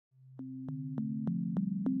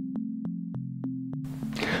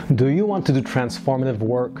Do you want to do transformative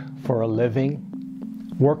work for a living,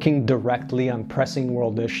 working directly on pressing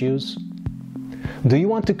world issues? Do you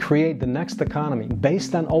want to create the next economy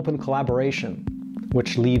based on open collaboration,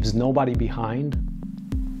 which leaves nobody behind?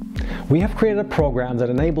 We have created a program that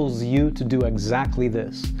enables you to do exactly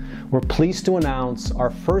this. We're pleased to announce our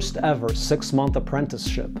first ever 6-month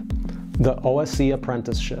apprenticeship, the OSE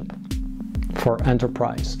Apprenticeship for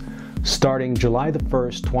Enterprise, starting July the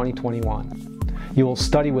 1st, 2021. You will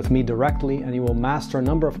study with me directly and you will master a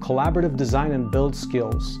number of collaborative design and build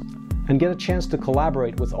skills and get a chance to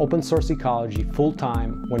collaborate with open source ecology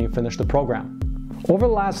full-time when you finish the program. Over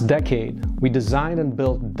the last decade, we designed and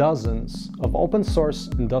built dozens of open source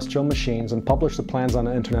industrial machines and published the plans on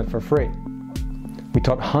the internet for free. We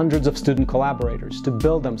taught hundreds of student collaborators to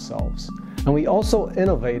build themselves, and we also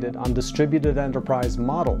innovated on distributed enterprise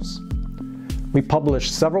models. We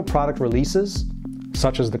published several product releases,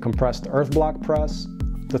 such as the compressed earth block press,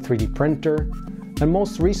 the 3D printer, and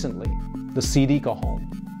most recently, the Seed Eco Home.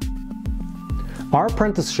 Our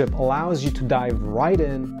apprenticeship allows you to dive right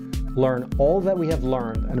in, learn all that we have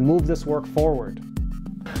learned, and move this work forward.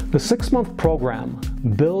 The 6-month program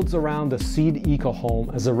builds around the Seed Eco Home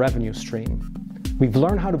as a revenue stream. We've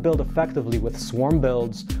learned how to build effectively with swarm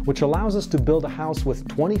builds, which allows us to build a house with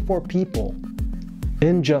 24 people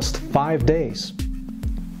in just 5 days.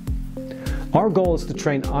 Our goal is to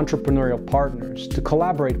train entrepreneurial partners to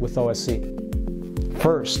collaborate with OSE.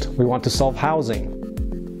 First, we want to solve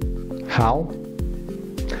housing. How?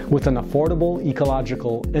 With an affordable,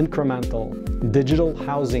 ecological, incremental, digital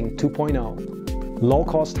housing 2.0,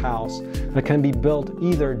 low-cost house that can be built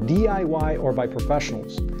either DIY or by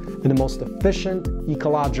professionals in the most efficient,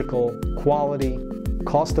 ecological, quality,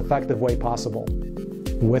 cost-effective way possible,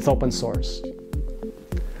 with open source.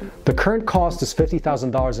 The current cost is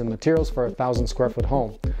 $50,000 in materials for a 1,000 square foot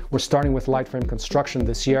home. We're starting with light frame construction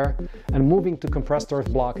this year and moving to compressed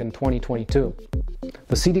earth block in 2022.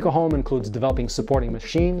 The Seed Eco Home includes developing supporting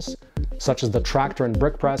machines, such as the tractor and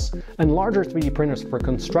brick press, and larger 3D printers for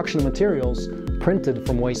construction materials printed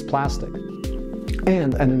from waste plastic,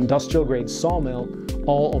 and an industrial-grade sawmill,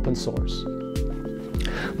 all open source.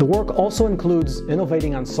 The work also includes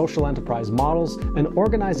innovating on social enterprise models and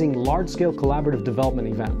organizing large-scale collaborative development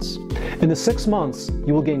events. In the 6 months,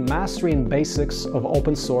 you will gain mastery in basics of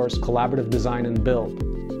open source collaborative design and build,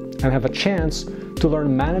 and have a chance to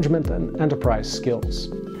learn management and enterprise skills.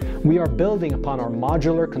 We are building upon our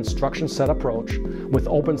modular construction set approach with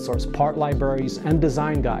open source part libraries and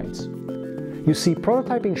design guides. You see,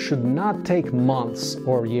 prototyping should not take months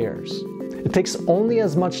or years. It takes only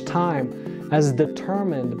as much time as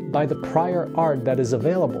determined by the prior art that is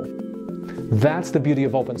available. That's the beauty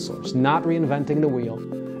of open source, not reinventing the wheel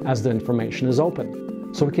as the information is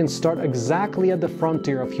open. So we can start exactly at the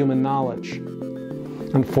frontier of human knowledge.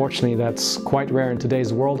 Unfortunately, that's quite rare in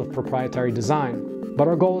today's world of proprietary design, but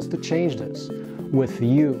our goal is to change this, with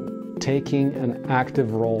you taking an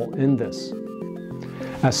active role in this.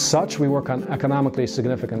 As such, we work on economically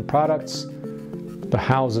significant products, the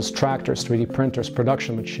houses, tractors, 3D printers,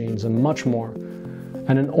 production machines, and much more.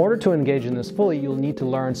 And in order to engage in this fully, you'll need to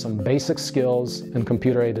learn some basic skills in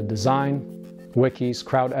computer-aided design, wikis,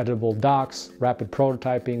 crowd-editable docs, rapid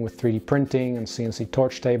prototyping with 3D printing and CNC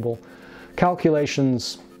torch table,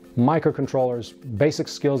 calculations, microcontrollers, basic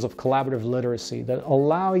skills of collaborative literacy that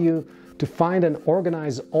allow you to find and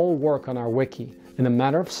organize all work on our wiki in a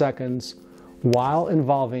matter of seconds while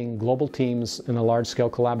involving global teams in a large-scale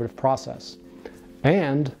collaborative process,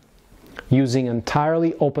 and using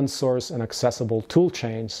entirely open source and accessible tool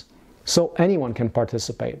chains so anyone can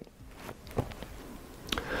participate.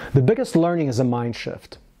 The biggest learning is a mind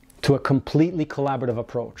shift to a completely collaborative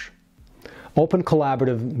approach. Open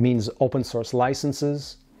collaborative means open source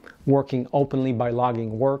licenses, working openly by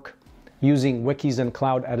logging work, using wikis and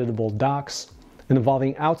cloud editable docs,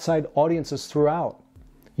 involving outside audiences throughout,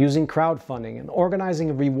 using crowdfunding and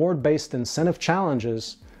organizing reward-based incentive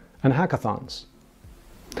challenges and hackathons.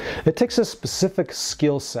 It takes a specific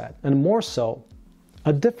skill set, and more so,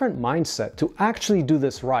 a different mindset to actually do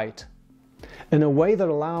this right in a way that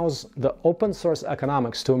allows the open source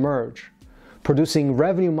economics to emerge, producing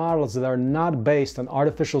revenue models that are not based on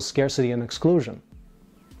artificial scarcity and exclusion.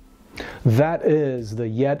 That is the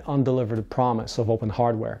yet undelivered promise of open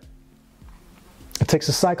hardware. It takes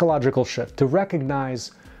a psychological shift to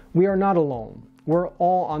recognize we are not alone. We're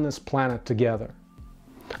all on this planet together.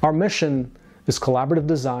 Our mission is collaborative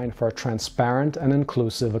design for a transparent and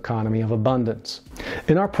inclusive economy of abundance.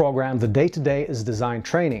 In our program, the day-to-day is design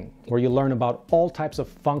training, where you learn about all types of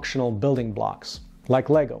functional building blocks, like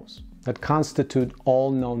Legos, that constitute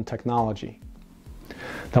all known technology.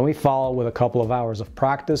 Then we follow with a couple of hours of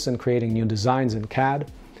practice in creating new designs in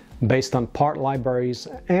CAD based on part libraries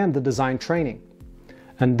and the design training.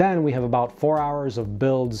 And then we have about 4 hours of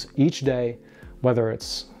builds each day, whether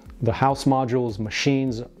it's the house modules,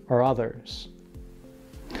 machines, or others.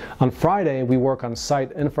 On Friday, we work on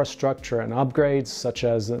site infrastructure and upgrades, such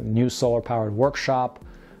as a new solar-powered workshop,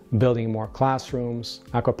 building more classrooms,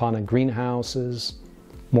 aquaponic greenhouses,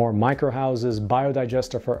 more microhouses,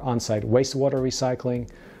 biodigester for on-site wastewater recycling,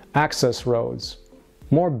 access roads,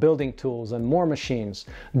 more building tools and more machines,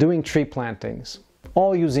 doing tree plantings,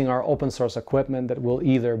 all using our open source equipment that we'll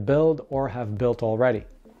either build or have built already.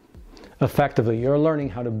 Effectively, you're learning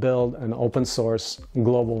how to build an open source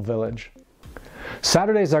global village.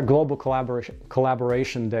 Saturdays are global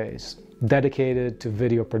collaboration days, dedicated to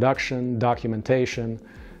video production, documentation,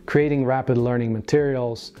 creating rapid learning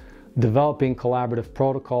materials, developing collaborative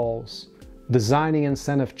protocols, designing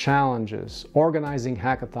incentive challenges, organizing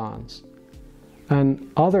hackathons,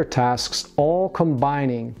 and other tasks, all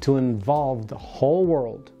combining to involve the whole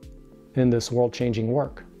world in this world-changing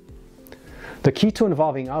work. The key to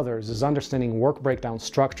involving others is understanding work breakdown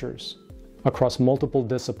structures across multiple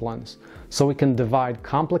disciplines so we can divide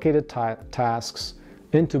complicated tasks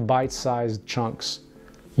into bite-sized chunks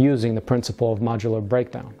using the principle of modular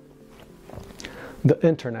breakdown. The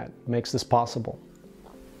internet makes this possible.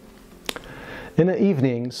 In the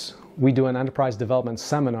evenings, we do an enterprise development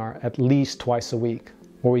seminar at least twice a week,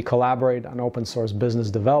 where we collaborate on open source business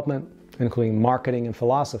development, including marketing and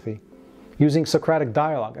philosophy, using Socratic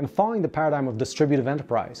dialogue and following the paradigm of distributive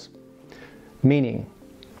enterprise. Meaning,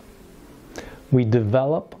 we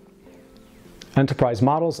develop enterprise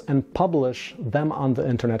models and publish them on the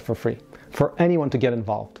internet for free, for anyone to get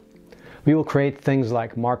involved. We will create things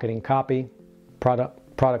like marketing copy, product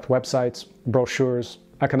websites, brochures,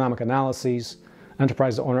 economic analyses,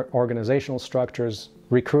 enterprise organizational structures,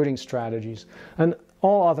 recruiting strategies, and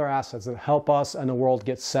all other assets that help us and the world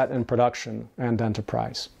get set in production and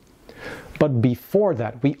enterprise. But before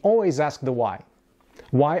that, we always ask the why.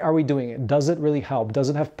 Why are we doing it? Does it really help? Does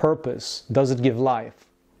it have purpose? Does it give life?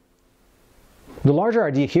 The larger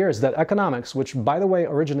idea here is that economics, which by the way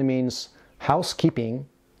originally means housekeeping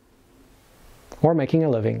or making a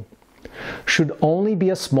living, should only be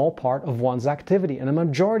a small part of one's activity, and a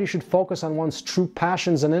majority should focus on one's true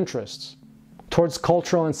passions and interests towards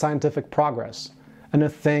cultural and scientific progress and the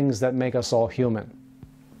things that make us all human.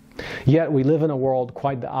 Yet we live in a world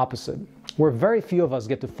quite the opposite, where very few of us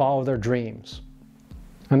get to follow their dreams.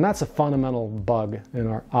 And that's a fundamental bug in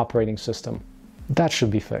our operating system. That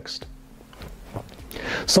should be fixed.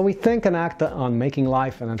 So we think and act on making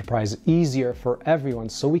life and enterprise easier for everyone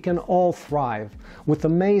so we can all thrive with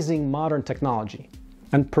amazing modern technology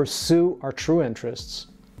and pursue our true interests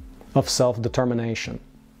of self-determination.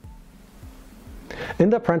 In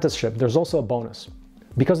the apprenticeship, there's also a bonus.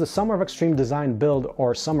 Because the Summer of Extreme Design Build,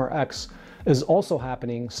 or Summer X, is also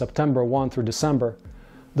happening September 1 through December,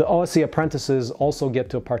 the OSE apprentices also get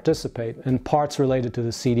to participate in parts related to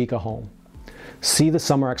the Seed Home. See the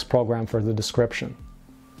Summer X program for the description.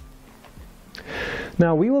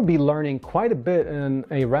 Now, we will be learning quite a bit in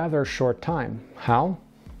a rather short time. How?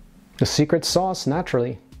 The secret sauce,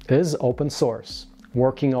 naturally, is open source,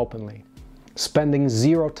 working openly, spending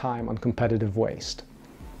zero time on competitive waste,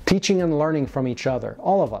 teaching and learning from each other,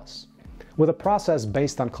 all of us, with a process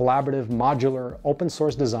based on collaborative, modular, open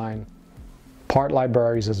source design, part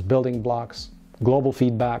libraries as building blocks, global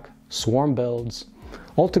feedback, swarm builds,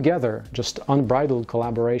 altogether just unbridled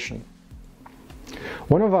collaboration.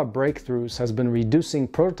 One of our breakthroughs has been reducing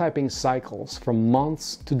prototyping cycles from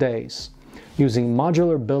months to days using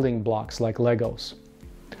modular building blocks like Legos.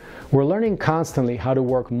 We're learning constantly how to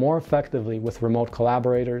work more effectively with remote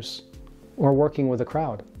collaborators or working with a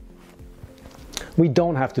crowd. We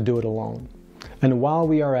don't have to do it alone. And while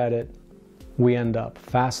we are at it, we end up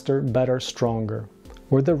faster, better, stronger,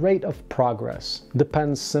 where the rate of progress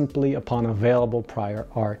depends simply upon available prior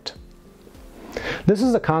art. This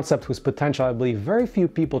is a concept whose potential I believe very few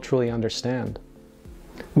people truly understand.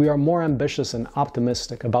 We are more ambitious and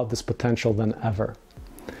optimistic about this potential than ever.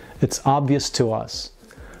 It's obvious to us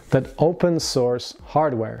that open source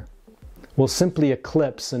hardware will simply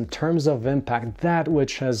eclipse in terms of impact that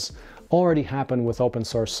which has already happened with open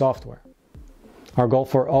source software. Our goal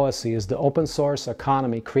for OSE is the open source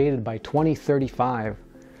economy created by 2035,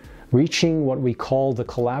 reaching what we call the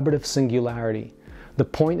collaborative singularity, the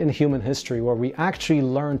point in human history where we actually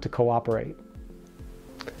learn to cooperate.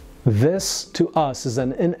 This, to us, is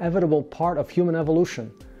an inevitable part of human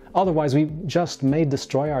evolution. Otherwise, we just may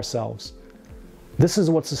destroy ourselves. This is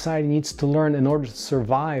what society needs to learn in order to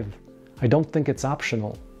survive. I don't think it's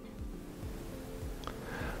optional.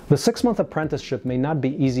 The 6-month apprenticeship may not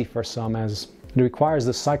be easy for some, as it requires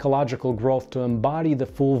the psychological growth to embody the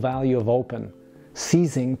full value of open,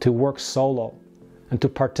 ceasing to work solo, and to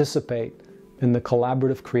participate in the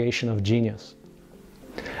collaborative creation of genius.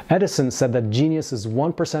 Edison said that genius is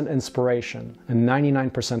 1% inspiration and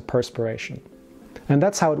 99% perspiration. And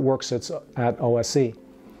that's how it works at OSE.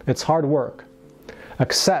 It's hard work.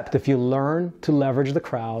 Except if you learn to leverage the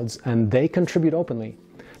crowds and they contribute openly,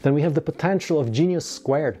 then we have the potential of genius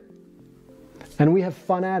squared. And we have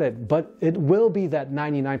fun at it, but it will be that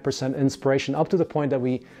 99% inspiration up to the point that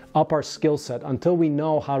we up our skill set until we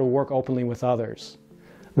know how to work openly with others.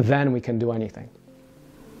 Then we can do anything.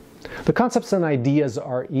 The concepts and ideas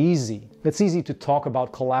are easy. It's easy to talk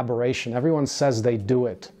about collaboration. Everyone says they do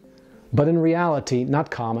it. But in reality, not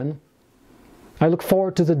common. I look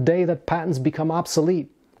forward to the day that patents become obsolete.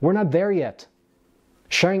 We're not there yet.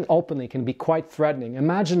 Sharing openly can be quite threatening.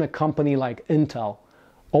 Imagine a company like Intel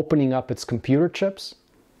opening up its computer chips.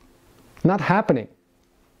 Not happening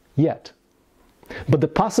yet. But the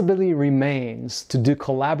possibility remains to do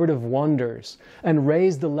collaborative wonders and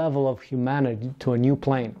raise the level of humanity to a new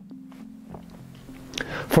plane.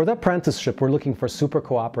 For the apprenticeship, we're looking for super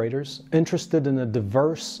cooperators interested in a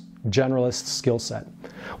diverse generalist skill set.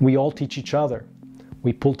 We all teach each other.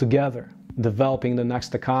 We pull together, developing the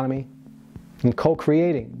next economy and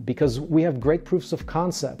co-creating, because we have great proofs of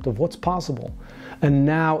concept of what's possible. And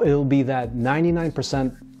now it'll be that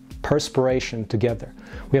 99% perspiration together.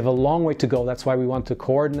 We have a long way to go. That's why we want to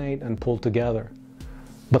coordinate and pull together.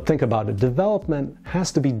 But think about it. Development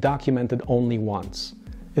has to be documented only once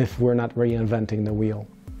if we're not reinventing the wheel.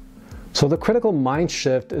 So the critical mind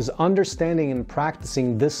shift is understanding and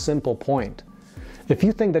practicing this simple point. If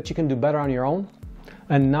you think that you can do better on your own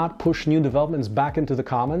and not push new developments back into the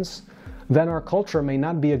commons, then our culture may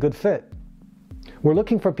not be a good fit. We're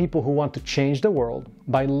looking for people who want to change the world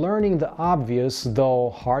by learning the obvious,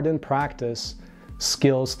 though hard in practice,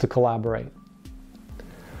 skills to collaborate.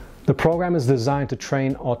 The program is designed to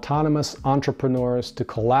train autonomous entrepreneurs to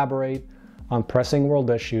collaborate on pressing world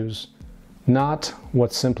issues, not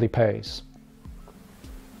what simply pays.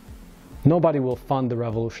 Nobody will fund the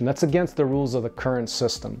revolution. That's against the rules of the current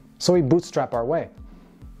system. So we bootstrap our way.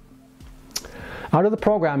 Out of the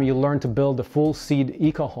program, you learn to build a full seed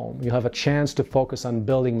eco-home. You have a chance to focus on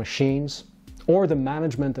building machines or the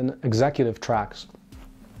management and executive tracks.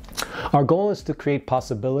 Our goal is to create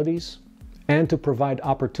possibilities and to provide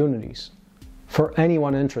opportunities for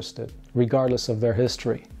anyone interested, regardless of their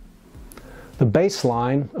history. The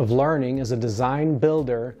baseline of learning is a design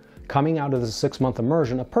builder coming out of the 6-month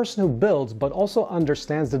immersion, a person who builds but also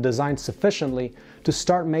understands the design sufficiently to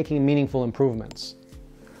start making meaningful improvements.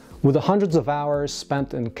 With the hundreds of hours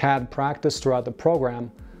spent in CAD practice throughout the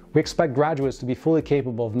program, we expect graduates to be fully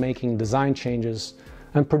capable of making design changes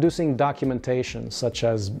and producing documentation such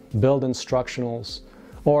as build instructionals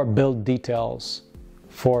or build details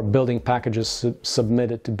for building packages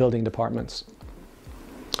submitted to building departments.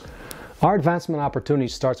 Our advancement opportunity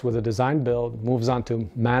starts with a design build, moves on to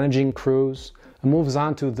managing crews, and moves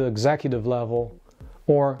on to the executive level,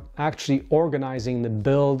 or actually organizing the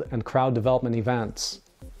build and crowd development events.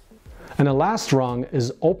 And the last rung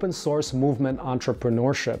is open source movement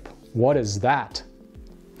entrepreneurship. What is that?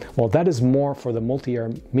 Well, that is more for the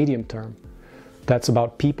multi-year medium term. That's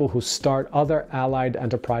about people who start other allied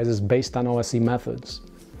enterprises based on OSE methods.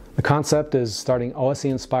 The concept is starting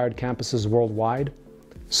OSE-inspired campuses worldwide,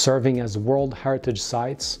 serving as World Heritage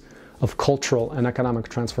Sites of cultural and economic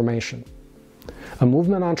transformation. A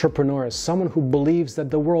movement entrepreneur is someone who believes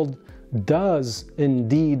that the world does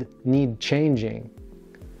indeed need changing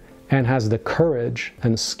and has the courage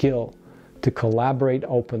and skill to collaborate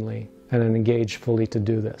openly and engage fully to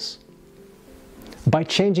do this. By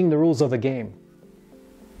changing the rules of the game.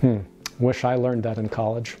 Wish I learned that in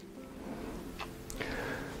college.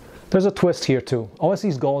 There's a twist here too.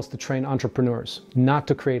 OSE's goal is to train entrepreneurs, not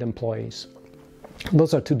to create employees.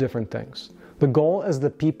 Those are two different things. The goal is the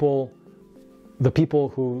people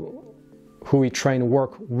who we train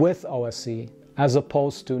work with OSE as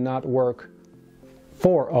opposed to not work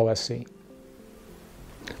for OSE.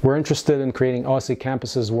 We're interested in creating OSE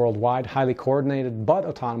campuses worldwide, highly coordinated but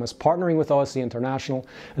autonomous, partnering with OSE International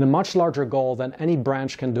in a much larger goal than any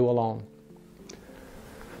branch can do alone.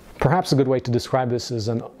 Perhaps a good way to describe this is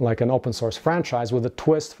like an open source franchise with a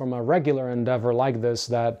twist from a regular endeavor like this,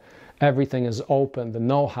 that everything is open, the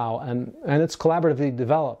know-how, and it's collaboratively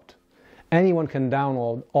developed. Anyone can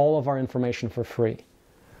download all of our information for free.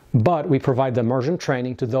 But we provide the immersion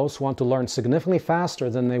training to those who want to learn significantly faster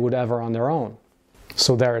than they would ever on their own.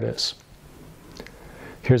 So there it is.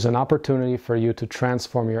 Here's an opportunity for you to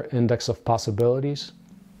transform your index of possibilities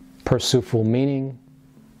pursue full meaning,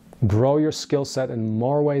 grow your skill set in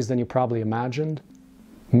more ways than you probably imagined,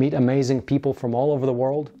 meet amazing people from all over the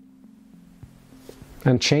world,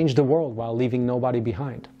 and change the world while leaving nobody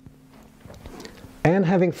behind. And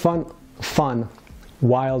having fun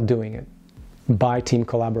while doing it by team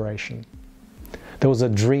collaboration. There was a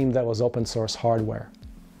dream that was open source hardware.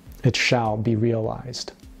 It shall be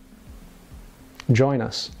realized. Join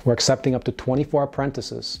us. We're accepting up to 24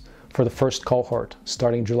 apprentices for the first cohort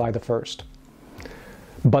starting July the 1st.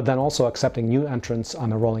 But then also accepting new entrants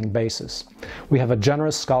on a rolling basis. We have a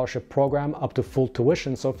generous scholarship program up to full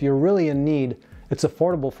tuition, so if you're really in need, it's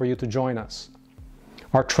affordable for you to join us.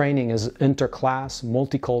 Our training is interclass,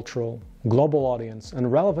 multicultural, global audience,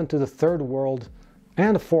 and relevant to the third world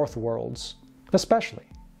and fourth worlds, especially.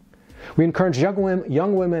 We encourage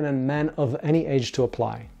young women and men of any age to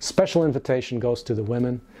apply. Special invitation goes to the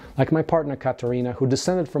women, like my partner Katarina, who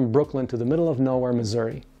descended from Brooklyn to the middle of nowhere,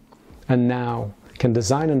 Missouri, and now can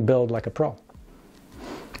design and build like a pro.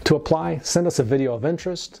 To apply, send us a video of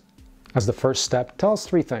interest. As the first step, tell us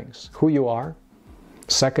 3 things: who you are,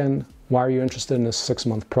 second, why are you interested in this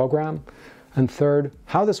 6-month program, and third,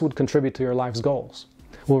 how this would contribute to your life's goals.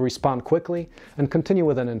 We'll respond quickly and continue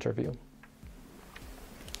with an interview.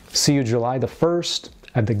 See you July the 1st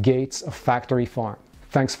at the gates of Factory Farm.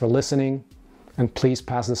 Thanks for listening, and please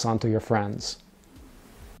pass this on to your friends.